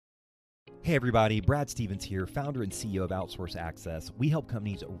Hey everybody, Brad Stevens here, founder and CEO of Outsource Access. We help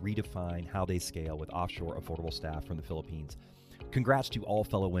companies redefine how they scale with offshore affordable staff from the Philippines. Congrats to all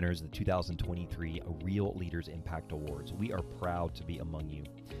fellow winners of the 2023 Real Leaders Impact Awards. We are proud to be among you.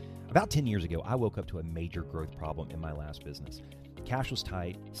 About 10 years ago, I woke up to a major growth problem in my last business. Cash was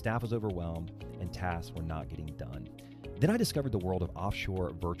tight, staff was overwhelmed, and tasks were not getting done. Then I discovered the world of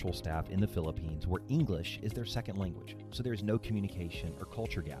offshore virtual staff in the Philippines where English is their second language, so there's no communication or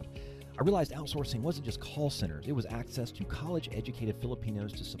culture gap. I realized outsourcing wasn't just call centers, it was access to college-educated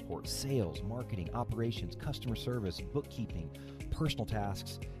Filipinos to support sales, marketing, operations, customer service, bookkeeping, personal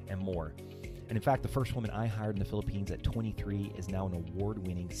tasks, and more. And in fact, the first woman I hired in the Philippines at 23 is now an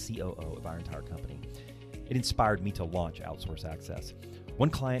award-winning COO of our entire company. It inspired me to launch Outsource Access. One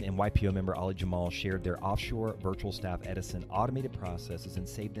client and YPO member, Ali Jamal, shared their offshore virtual staff Edison automated processes and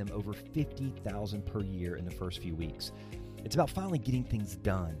saved them over $50,000 per year in the first few weeks. It's about finally getting things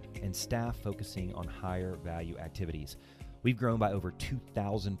done and staff focusing on higher value activities. We've grown by over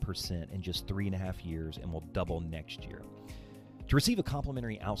 2,000% in just 3.5 years and will double next year. To receive a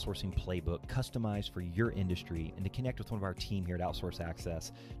complimentary outsourcing playbook customized for your industry and to connect with one of our team here at Outsource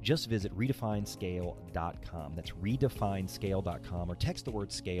Access, just visit redefinescale.com. That's redefinescale.com or text the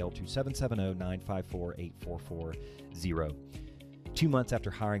word scale to 770-954-8440. 2 months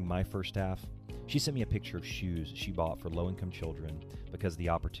after hiring my first staff, she sent me a picture of shoes she bought for low-income children because of the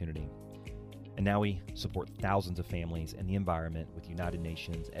opportunity. And now we support thousands of families and the environment with United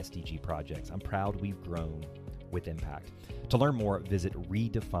Nations SDG projects. I'm proud we've grown with impact. To learn more, visit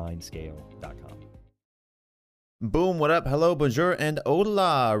redefinescale.com. Boom, what up? Hello, bonjour, and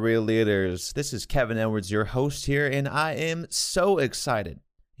hola, real leaders. This is Kevin Edwards, your host here, and I am so excited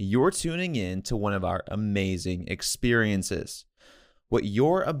you're tuning in to one of our amazing experiences. What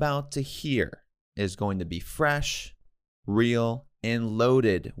you're about to hear is going to be fresh, real, and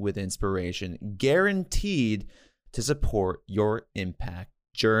loaded with inspiration, guaranteed to support your impact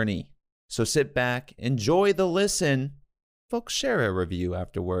journey. So sit back, enjoy the listen, folks, share a review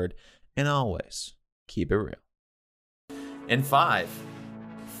afterward, and always keep it real. In 5,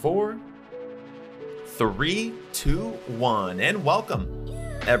 4, 3, 2, 1, and welcome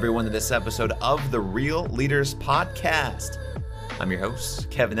everyone to this episode of the Real Leaders Podcast. I'm your host,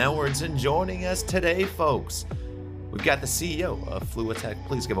 Kevin Edwards, and joining us today, folks, we've got the CEO of Fluitec.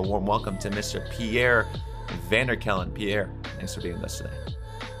 Please give a warm welcome to Mr. Pierre Vanderkelen. Pierre, thanks for being with us today.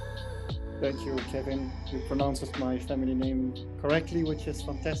 Thank you, Kevin. You pronounced my family name correctly, which is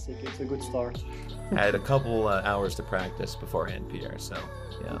fantastic. It's a good start. I had a couple hours to practice beforehand, Pierre, so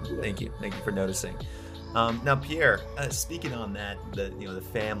yeah, thank you. Thank you for noticing. Now, Pierre, speaking on that, the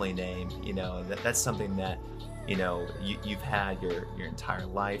family name, that's something that you've had your entire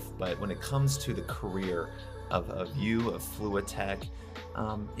life, but when it comes to the career of Fluitec,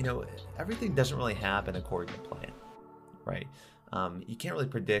 everything doesn't really happen according to plan, right? You can't really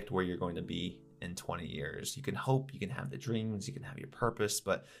predict where you're going to be in 20 years. You can hope, you can have the dreams, you can have your purpose,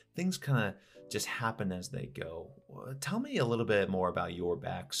 but things kind of just happen as they go. Tell me a little bit more about your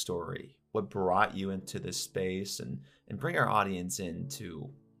backstory, what brought you into this space, and bring our audience into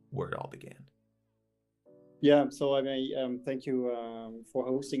where it all began. Yeah, so thank you for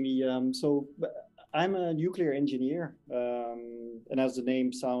hosting me. So I'm a nuclear engineer, and as the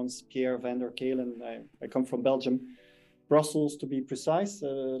name sounds, Pierre Vanderkelen. I come from Belgium, Brussels to be precise,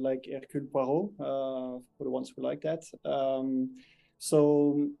 like Hercule Poirot, for the ones who like that.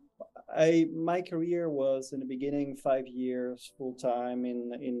 So my career was in the beginning 5 years full time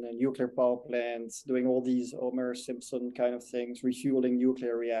in a nuclear power plants, doing all these Homer Simpson kind of things, refueling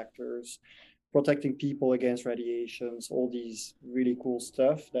nuclear reactors, protecting people against radiations, all these really cool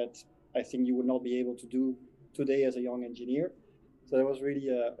stuff that I think you would not be able to do today as a young engineer. So that was really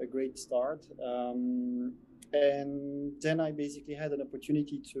a great start. And then I basically had an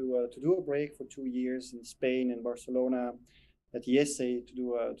opportunity to do a break for 2 years in Spain, in Barcelona, at the ESE to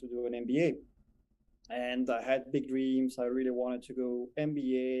do an MBA. And I had big dreams. I really wanted to go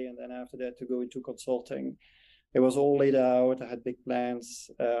MBA, and then after that to go into consulting. It was all laid out. I had big plans.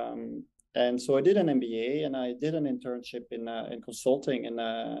 And so I did an MBA, and I did an internship in consulting in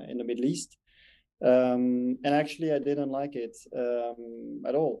the Middle East. And actually, I didn't like it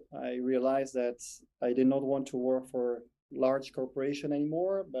at all. I realized that I did not want to work for large corporation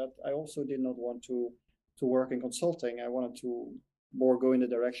anymore, but I also did not want to work in consulting. I wanted to more go in the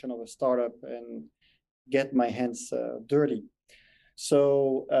direction of a startup and get my hands dirty.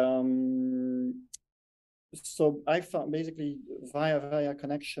 So I found basically via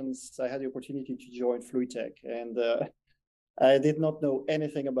connections, I had the opportunity to join Fluitec, and I did not know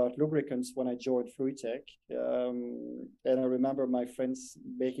anything about lubricants when I joined Fluitec. And I remember my friends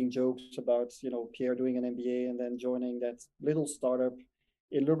making jokes about, Pierre doing an MBA and then joining that little startup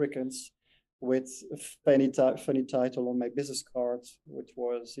in lubricants with a funny title on my business card, which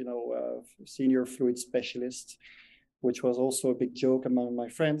was, senior fluid specialist, which was also a big joke among my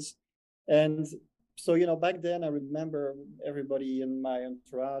friends. And so, back then I remember everybody in my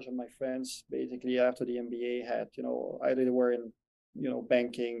entourage and my friends basically after the MBA had, either they were in,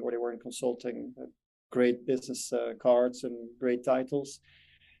 banking or they were in consulting, great business cards and great titles.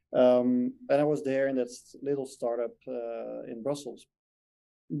 And I was there in that little startup in Brussels.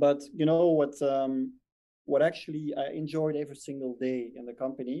 But what actually I enjoyed every single day in the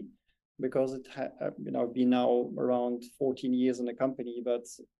company, because I've been now around 14 years in the company, but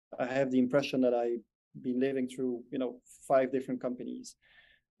I have the impression that I've been living through 5 different companies,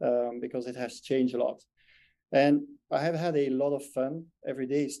 because it has changed a lot. And I have had a lot of fun. Every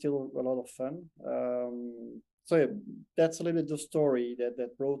day is still a lot of fun. So yeah, that's a little bit the story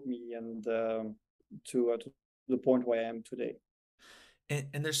that brought me and to the point where I am today.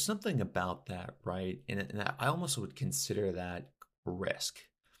 And there's something about that, right? And I almost would consider that risk.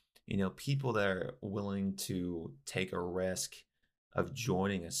 People that are willing to take a risk of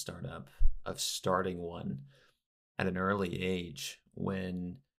joining a startup, of starting one at an early age,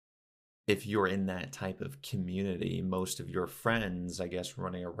 when if you're in that type of community, most of your friends, I guess,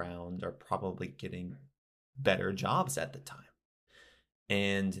 running around are probably getting better jobs at the time.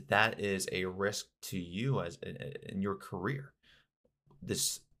 And that is a risk to you as in your career.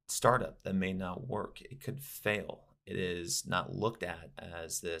 This startup that may not work, it could fail. It is not looked at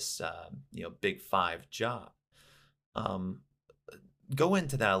as this big 5 job. Go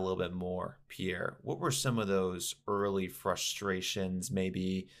into that a little bit more, Pierre. What were some of those early frustrations,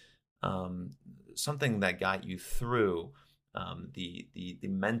 maybe something that got you through the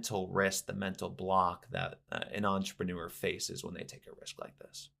mental risk, the mental block that an entrepreneur faces when they take a risk like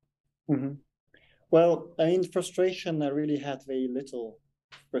this? Mm-hmm. Well, I mean, frustration, I really had very little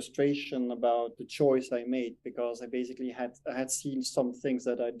frustration about the choice I made, because I basically had seen some things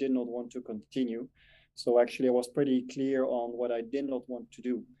that I did not want to continue. So actually, I was pretty clear on what I did not want to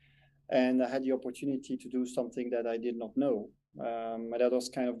do. And I had the opportunity to do something that I did not know. And that was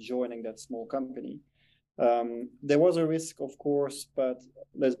kind of joining that small company. There was a risk, of course, but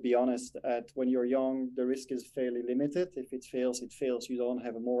let's be honest, when you're young, the risk is fairly limited. If it fails, it fails. You don't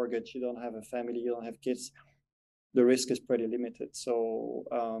have a mortgage, you don't have a family, you don't have kids. The risk is pretty limited. So,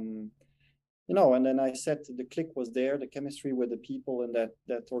 and then I said the click was there, the chemistry with the people in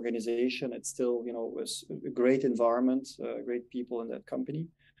that organization. It's still, was a great environment, great people in that company.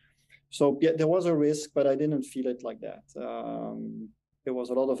 So yeah, there was a risk, but I didn't feel it like that. There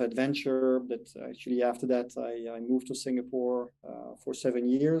was a lot of adventure. That actually after that, I moved to Singapore for 7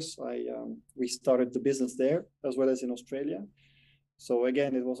 years. We started the business there as well as in Australia. So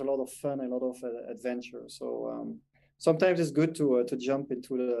again, it was a lot of fun, a lot of adventure. So sometimes it's good to jump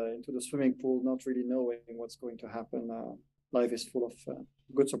into the swimming pool, not really knowing what's going to happen. Life is full of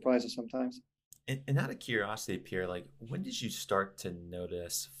good surprises sometimes. And out of curiosity, Pierre, like when did you start to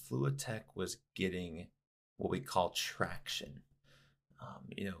notice Fluitec was getting what we call traction?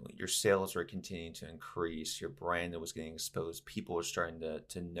 Your sales were continuing to increase, your brand was getting exposed, people were starting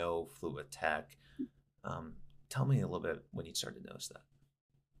to know Fluitec. Tell me a little bit when you started to notice that.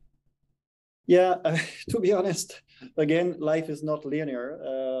 Yeah, to be honest, again, life is not linear.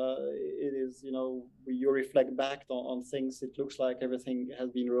 It is, you reflect back on things. It looks like everything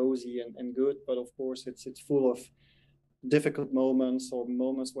has been rosy and good, but of course, it's full of difficult moments or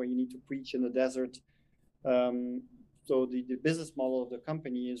moments where you need to preach in the desert. So the business model of the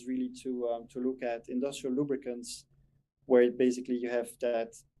company is really to look at industrial lubricants, where basically you have that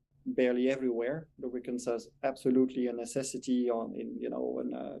barely everywhere. Lubricants are absolutely a necessity in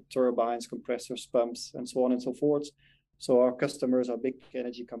turbines, compressors, pumps, and so on and so forth. So our customers are big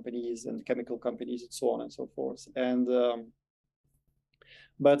energy companies and chemical companies and so on and so forth. And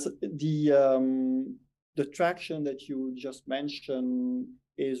but the traction that you just mentioned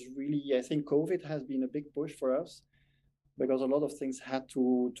is really, I think COVID has been a big push for us, because a lot of things had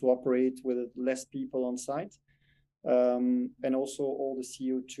to operate with less people on site. And also all the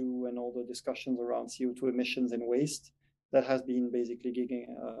CO2 and all the discussions around CO2 emissions and waste, that has been basically giving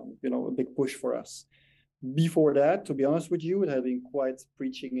a big push for us. Before that, to be honest with you, it had been quite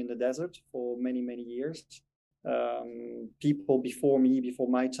preaching in the desert for many, many years. People before me, before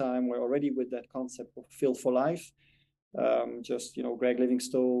my time, were already with that concept of Fill for Life. Greg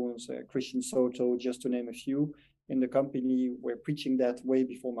Livingstone, Christian Soto, just to name a few in the company, were preaching that way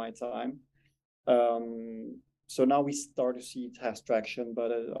before my time. So now we start to see it has traction,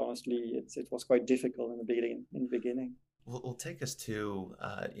 but honestly, it was quite difficult in the beginning. Well, take us to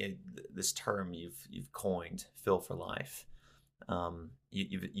this term you've coined, "Fill for Life."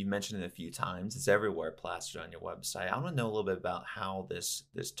 You mentioned it a few times. It's everywhere, plastered on your website. I want to know a little bit about how this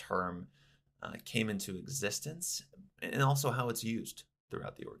term came into existence, and also how it's used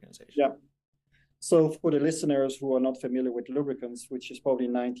throughout the organization. Yeah. So for the listeners who are not familiar with lubricants, which is probably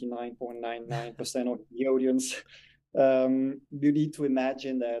 99.99% of the audience, you need to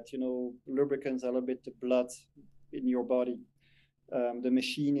imagine that, lubricants are a little bit the blood in your body. The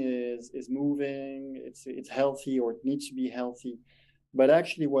machine is moving, it's healthy, or it needs to be healthy. But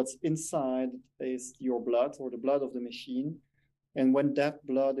actually what's inside is your blood, or the blood of the machine. And when that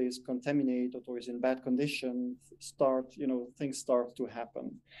blood is contaminated or is in bad condition, things start to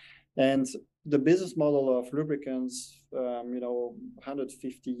happen. And the business model of lubricants,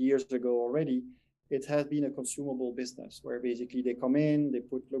 150 years ago already, it has been a consumable business where basically they come in, they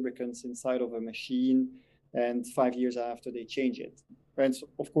put lubricants inside of a machine, and 5 years after they change it. And so,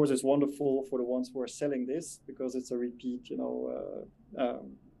 of course, it's wonderful for the ones who are selling this because it's a repeat,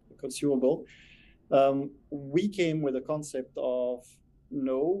 consumable. We came with a concept of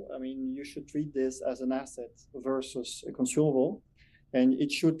no, you should treat this as an asset versus a consumable, and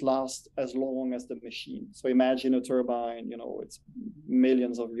it should last as long as the machine. So imagine a turbine, it's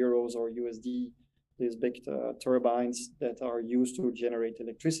millions of euros or USD, these big turbines that are used to generate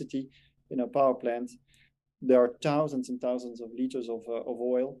electricity in a power plant. There are thousands and thousands of liters of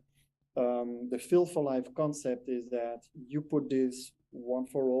oil. The fill for life concept is that you put this one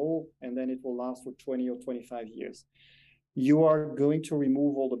for all, and then it will last for 20 or 25 years. You are going to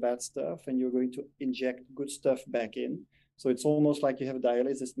remove all the bad stuff, and you're going to inject good stuff back in. So it's almost like you have a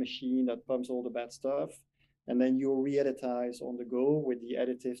dialysis machine that pumps all the bad stuff, and then you re-additize on the go with the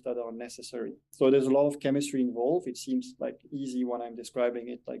additives that are necessary. So there's a lot of chemistry involved. It seems like easy when I'm describing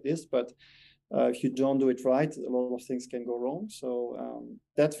it like this, but if you don't do it right, a lot of things can go wrong. So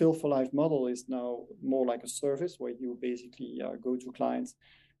that fill for life model is now more like a service where you basically go to clients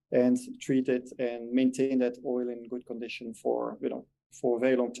and treat it and maintain that oil in good condition for a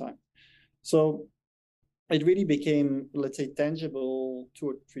very long time. So it really became, let's say, tangible 2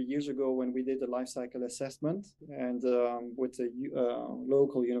 or 3 years ago when we did a life cycle assessment and with a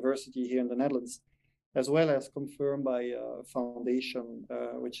local university here in the Netherlands, as well as confirmed by a foundation,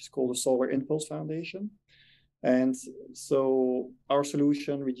 which is called the Solar Impulse Foundation. And so our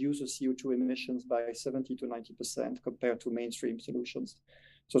solution reduces CO2 emissions by 70 to 90% compared to mainstream solutions.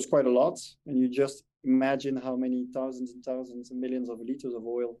 So it's quite a lot. And you just imagine how many thousands and thousands and millions of liters of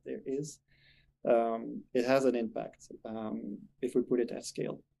oil there is. It has an impact if we put it at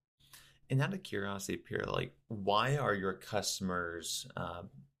scale. And out of curiosity, Pierre, why are your customers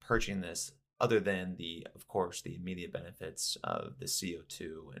purchasing this other than of course, the immediate benefits of the CO2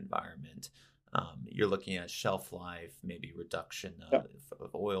 environment? You're looking at shelf life, maybe reduction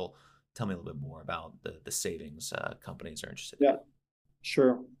of oil. Tell me a little bit more about the savings companies are interested in. Yeah,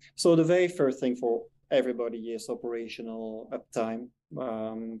 sure. So the very first thing for everybody is operational uptime.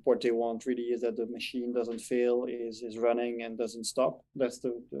 What they want really is that the machine doesn't fail, is running and doesn't stop. That's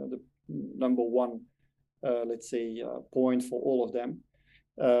the number one, point for all of them.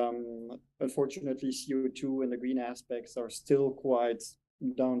 Unfortunately, CO2 and the green aspects are still quite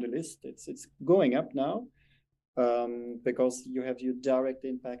down the list. It's going up now because you have your direct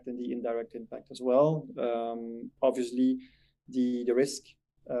impact and the indirect impact as well. Obviously, the risk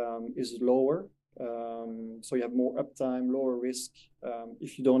is lower. So you have more uptime, lower risk.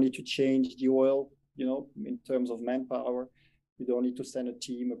 If you don't need to change the oil, in terms of manpower, you don't need to send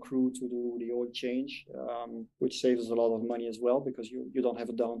a crew to do the oil change, which saves us a lot of money as well because you don't have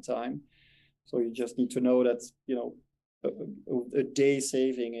a downtime. So you just need to know that, a day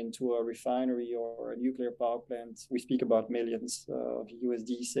saving into a refinery or a nuclear power plant, we speak about millions of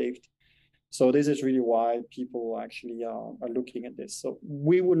USD saved. So this is really why people actually are looking at this. So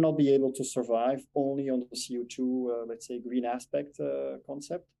we would not be able to survive only on the CO2, green aspect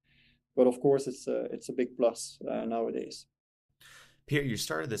concept. But of course, it's a big plus nowadays. Pierre, you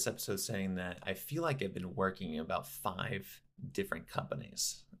started this episode saying that I feel like I've been working in about 5 different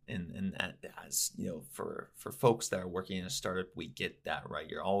companies. And as for folks that are working in a startup, we get that, right?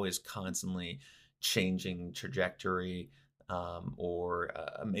 You're always constantly changing trajectory. Or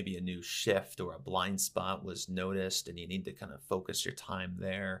maybe a new shift or a blind spot was noticed and you need to kind of focus your time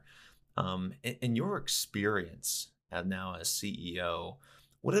there. In your experience now as CEO,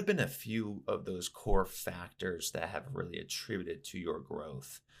 what have been a few of those core factors that have really attributed to your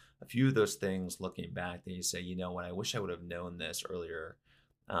growth? A few of those things looking back that you say, I wish I would have known this earlier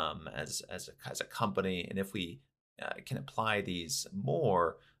as a company, and if we can apply these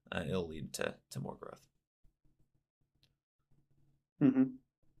more, it'll lead to more growth. Mm-hmm.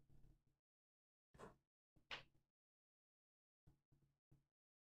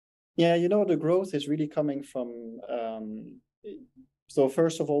 Yeah, the growth is really coming from. So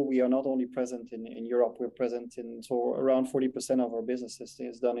first of all, we are not only present in Europe, we're present so around 40% of our business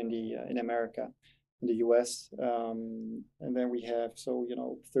is done in America, in the US. And then we have,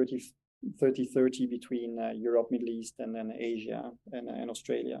 30 between Europe, Middle East, and then Asia and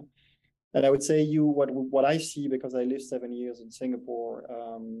Australia. And I would say what I see, because I lived 7 years in Singapore,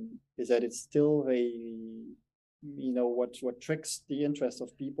 is that it's still what tricks the interest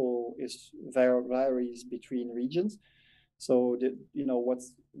of people is varies between regions. So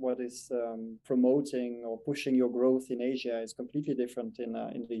what is promoting or pushing your growth in Asia is completely different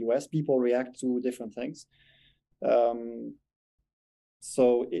in the US. People react to different things.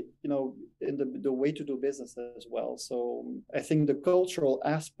 So in the way to do business as well. So I think the cultural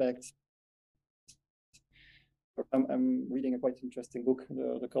aspect. I'm reading a quite interesting book,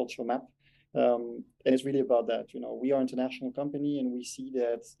 the Cultural Map. And it's really about that. We are an international company, and we see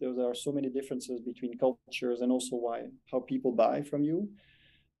that there are so many differences between cultures, and also how people buy from you,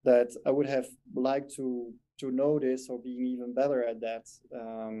 that I would have liked to know this or being even better at that,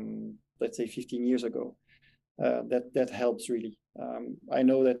 let's say 15 years ago. That helps really. I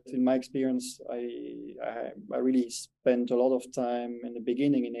know that in my experience, I really spent a lot of time in the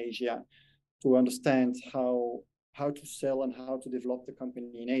beginning in Asia to understand how to sell and how to develop the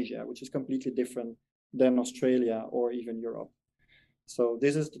company in Asia, which is completely different than Australia or even Europe. So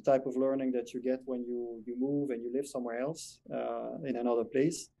this is the type of learning that you get when you move and you live somewhere else, in another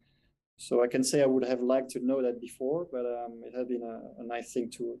place. So I can say I would have liked to know that before, but it has been a nice thing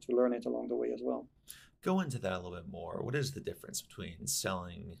to learn it along the way as well. Go into that a little bit more. What is the difference between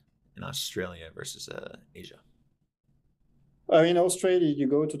selling in Australia versus Asia? I mean, Australia, you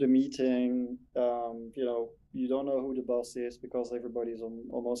go to the meeting, you don't know who the boss is because everybody's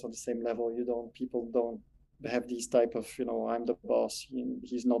almost on the same level. People don't have these type of, I'm the boss,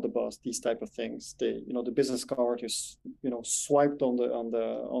 he's not the boss, these type of things. The business card is, swiped on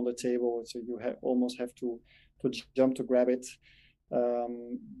the table. So you almost have to jump to grab it.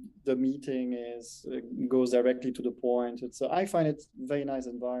 The meeting goes directly to the point. I find it a very nice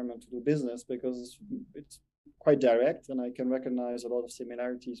environment to do business because it's quite direct, and I can recognize a lot of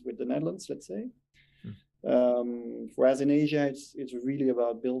similarities with the Netherlands, let's say. Whereas in Asia, it's really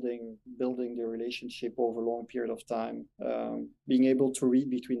about building the relationship over a long period of time, being able to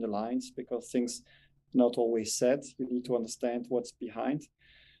read between the lines, because things not always said. You need to understand what's behind.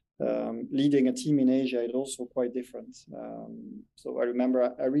 Leading a team in Asia is also quite different. So I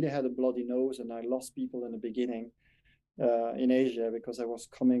remember I really had a bloody nose, and I lost people in the beginning in Asia because I was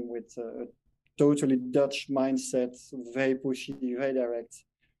coming with a totally Dutch mindset, very pushy, very direct,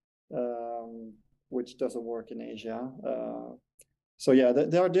 which doesn't work in Asia. So yeah,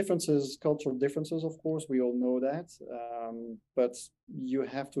 there are differences, cultural differences, of course, we all know that, but you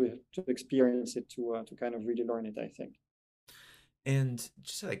have to experience it to kind of really learn it, I think. And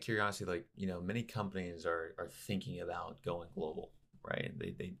just out of curiosity, many companies are thinking about going global, right?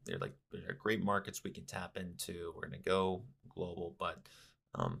 They're like, there are great markets we can tap into. We're going to go global, but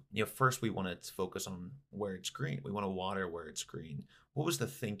first we want to focus on where it's green. We want to water where it's green. What was the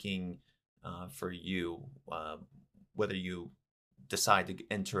thinking for you, whether you decide to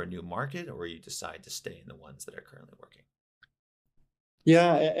enter a new market or you decide to stay in the ones that are currently working?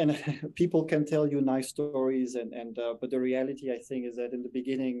 Yeah, and people can tell you nice stories, but the reality, I think, is that in the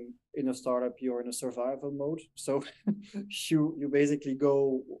beginning, in a startup, you're in a survival mode. So you basically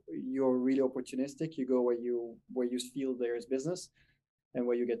you're really opportunistic. You go where you feel there is business and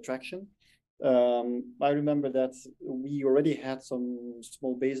where you get traction. I remember that we already had some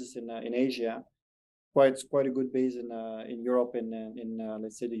small bases in Asia, quite a good base in Europe and in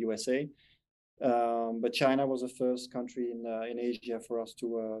let's say the USA. But China was the first country in Asia for us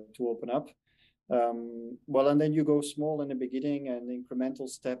to open up. And then you go small in the beginning, and incremental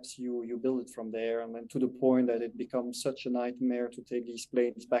steps, you build it from there, and then to the point that it becomes such a nightmare to take these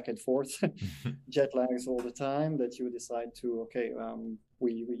planes back and forth, jet lags all the time, that you decide to, okay,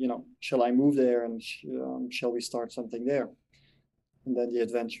 shall I move there, and shall we start something there? And then the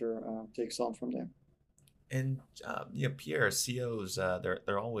adventure takes on from there. And Pierre, CEOs,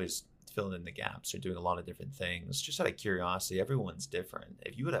 they're always filling in the gaps. They're doing a lot of different things. Just out of curiosity, everyone's different.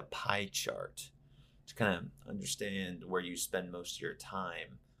 If you had a pie chart to kind of understand where you spend most of your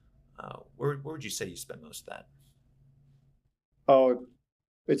time, where would you say you spend most of that? Oh,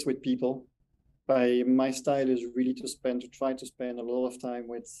 it's with people. my style is really to try to spend a lot of time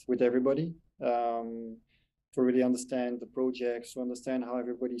with everybody, to really understand the projects, to understand how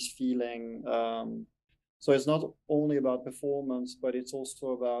everybody's feeling. So it's not only about performance, but it's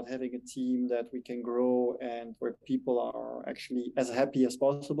also about having a team that we can grow and where people are actually as happy as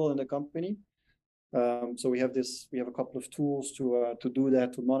possible in the company. So we have a couple of tools to do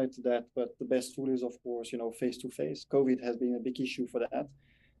that, to monitor that. But the best tool is, of course, face to face. COVID has been a big issue for that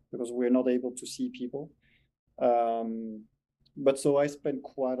because we're not able to see people. But so I spend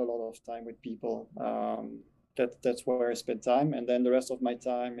quite a lot of time with people. That's where I spend time, and then the rest of my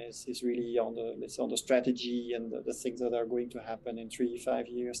time is really on the strategy and the things that are going to happen in 3, 5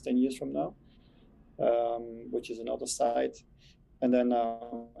 years, 10 years from now, which is another side. And then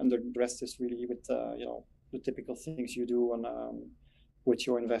and the rest is really with the typical things you do on with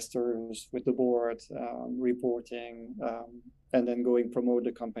your investors, with the board, reporting, and then going promote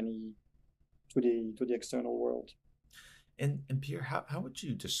the company to the external world. And Pierre, how would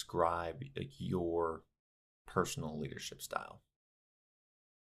you describe like your personal leadership style?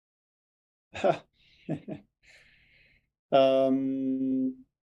 um,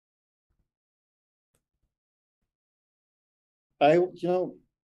 I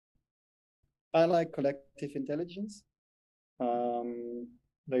I like collective intelligence. Um,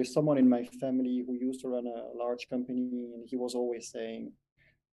 there's someone in my family who used to run a large company, and he was always saying,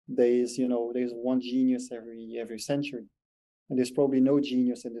 there's one genius every century, and there's probably no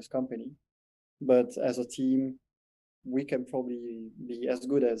genius in this company, but as a team, we can probably be as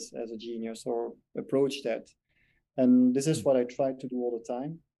good as a genius or approach that. And this is what I try to do all the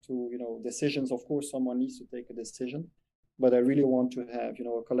time. To decisions, of course, someone needs to take a decision, but I really want to have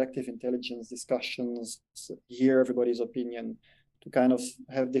a collective intelligence discussions, hear everybody's opinion, to kind of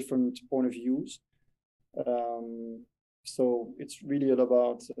have different point of views. So it's really all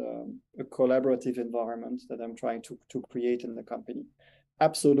about a collaborative environment that I'm trying to create in the company.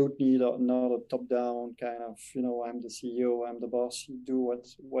 Absolutely not a top-down kind of, I'm the CEO, I'm the boss, you do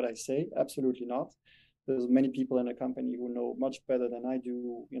what I say. Absolutely not. There's many people in the company who know much better than I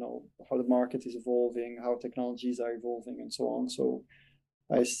do, how the market is evolving, how technologies are evolving, and so on. So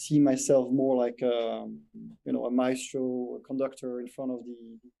I see myself more like a maestro, a conductor in front of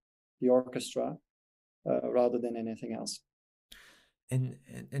the orchestra, rather than anything else. And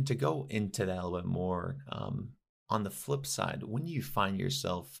to go into that a little bit more, on the flip side, when you find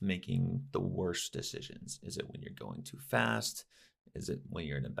yourself making the worst decisions, is it when you're going too fast? Is it when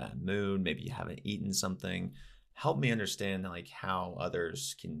you're in a bad mood? Maybe you haven't eaten something. Help me understand like how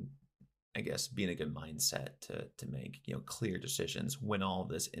others can, I guess, be in a good mindset to make clear decisions when all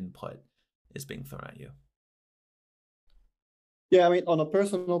this input is being thrown at you. Yeah, I mean, on a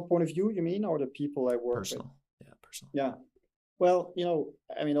personal point of view, you mean, or the people I work Personal. with? Yeah, personal. Yeah. Well,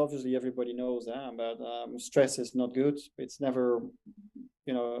 I mean, obviously everybody knows that, but stress is not good. It's never,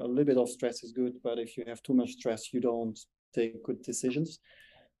 a little bit of stress is good, but if you have too much stress, you don't take good decisions.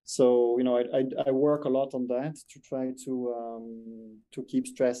 So, I work a lot on that to try to keep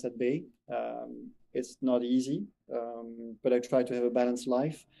stress at bay. It's not easy, but I try to have a balanced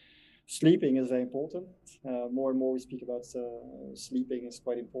life. Sleeping is very important. More and more we speak about sleeping is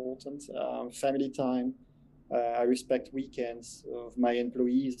quite important. Family time. I respect weekends of my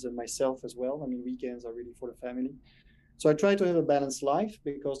employees and myself as well. I mean, weekends are really for the family. So I try to have a balanced life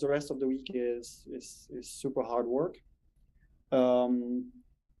because the rest of the week is super hard work. And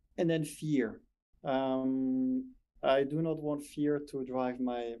then fear. I do not want fear to drive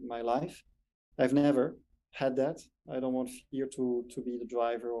my life. I've never had that. I don't want fear to be the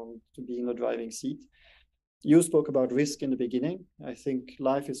driver or to be in the driving seat. You spoke about risk in the beginning. I think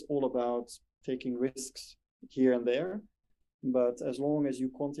life is all about taking risks here and there, but as long as you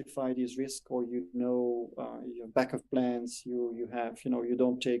quantify these risks, or you have backup plans, you have you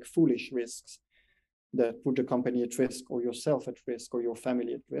don't take foolish risks that put the company at risk or yourself at risk or your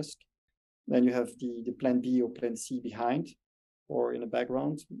family at risk, then you have the plan B or plan C behind or in the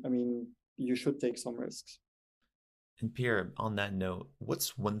background. I mean, you should take some risks. And Pierre, on that note,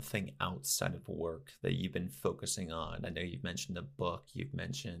 what's one thing outside of work that you've been focusing on? I know you've mentioned a book, you've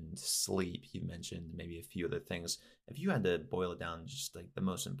mentioned sleep, you've mentioned maybe a few other things. If you had to boil it down, just like the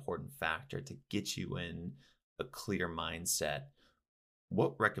most important factor to get you in a clear mindset,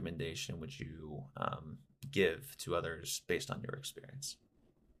 what recommendation would you give to others based on your experience?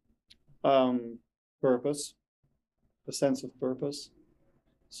 Purpose, a sense of purpose.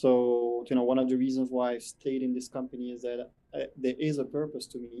 So, one of the reasons why I've stayed in this company is that there is a purpose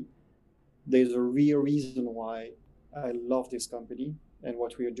to me. There's a real reason why I love this company and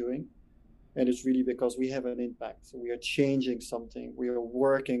what we are doing. And it's really because we have an impact. So we are changing something. We are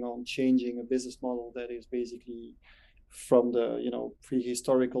working on changing a business model that is basically from the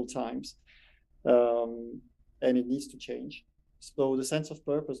prehistorical times, and it needs to change. So the sense of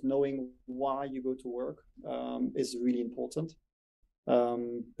purpose, knowing why you go to work, is really important.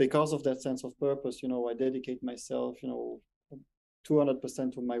 Because of that sense of purpose, I dedicate myself,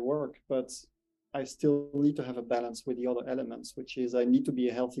 200% to my work, but I still need to have a balance with the other elements, which is I need to be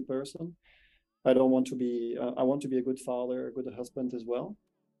a healthy person. I want to be a good father, a good husband as well.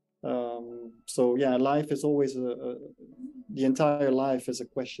 So yeah, life is always the entire life is a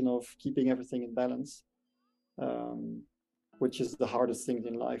question of keeping everything in balance, which is the hardest thing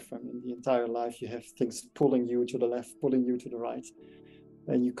in life. I mean, the entire life you have things pulling you to the left, pulling you to the right,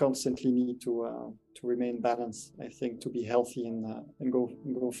 and you constantly need to remain balanced, I think, to be healthy and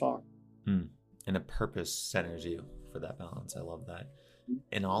go far. And a purpose centers you for that balance. I love that.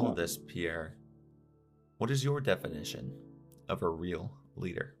 In all of this, Pierre, what is your definition of a real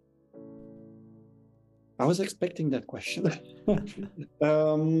leader? I was expecting that question.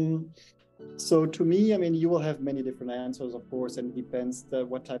 So to me, I mean, you will have many different answers, of course, and it depends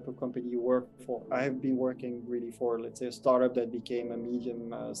what type of company you work for. I've been working really for, let's say, a startup that became a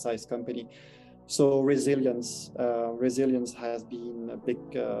medium-sized company. So resilience has been a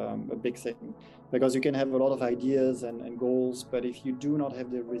big thing, because you can have a lot of ideas and goals, but if you do not have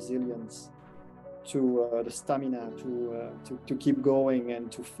the resilience to the stamina to keep going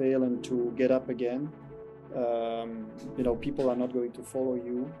and to fail and to get up again, people are not going to follow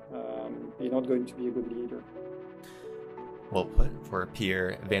you. You're not going to be a good leader. Well put. For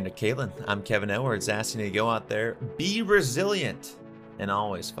Pierre Vanderkelen, I'm Kevin Edwards, asking you to go out there, be resilient, and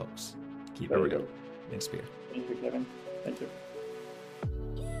always, folks, keep it real. Thanks, Pierre. Thank you, Kevin. Thank you.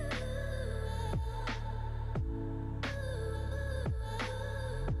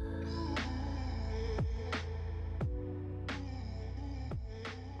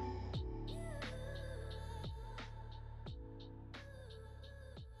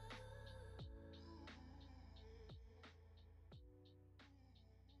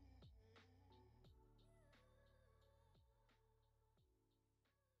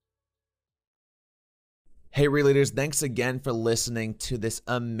 Hey, Real-Leaders, thanks again for listening to this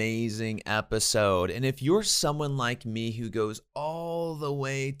amazing episode. And if you're someone like me who goes all the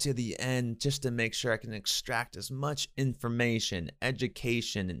way to the end just to make sure I can extract as much information,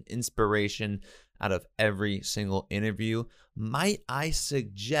 education, and inspiration out of every single interview, might I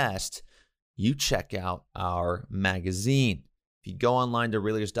suggest you check out our magazine. If you go online to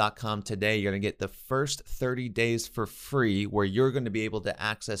realleaders.com today, you're going to get the first 30 days for free, where you're going to be able to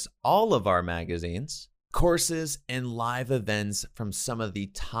access all of our magazines, courses, and live events from some of the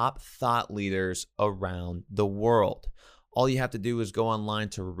top thought leaders around the world. All you have to do is go online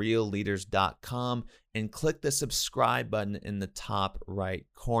to realleaders.com and click the subscribe button in the top right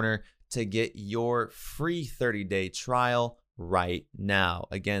corner to get your free 30-day trial right now.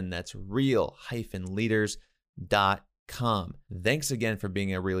 Again, that's real-leaders.com. Thanks again for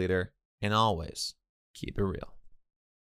being a Real Leader, and always keep it real.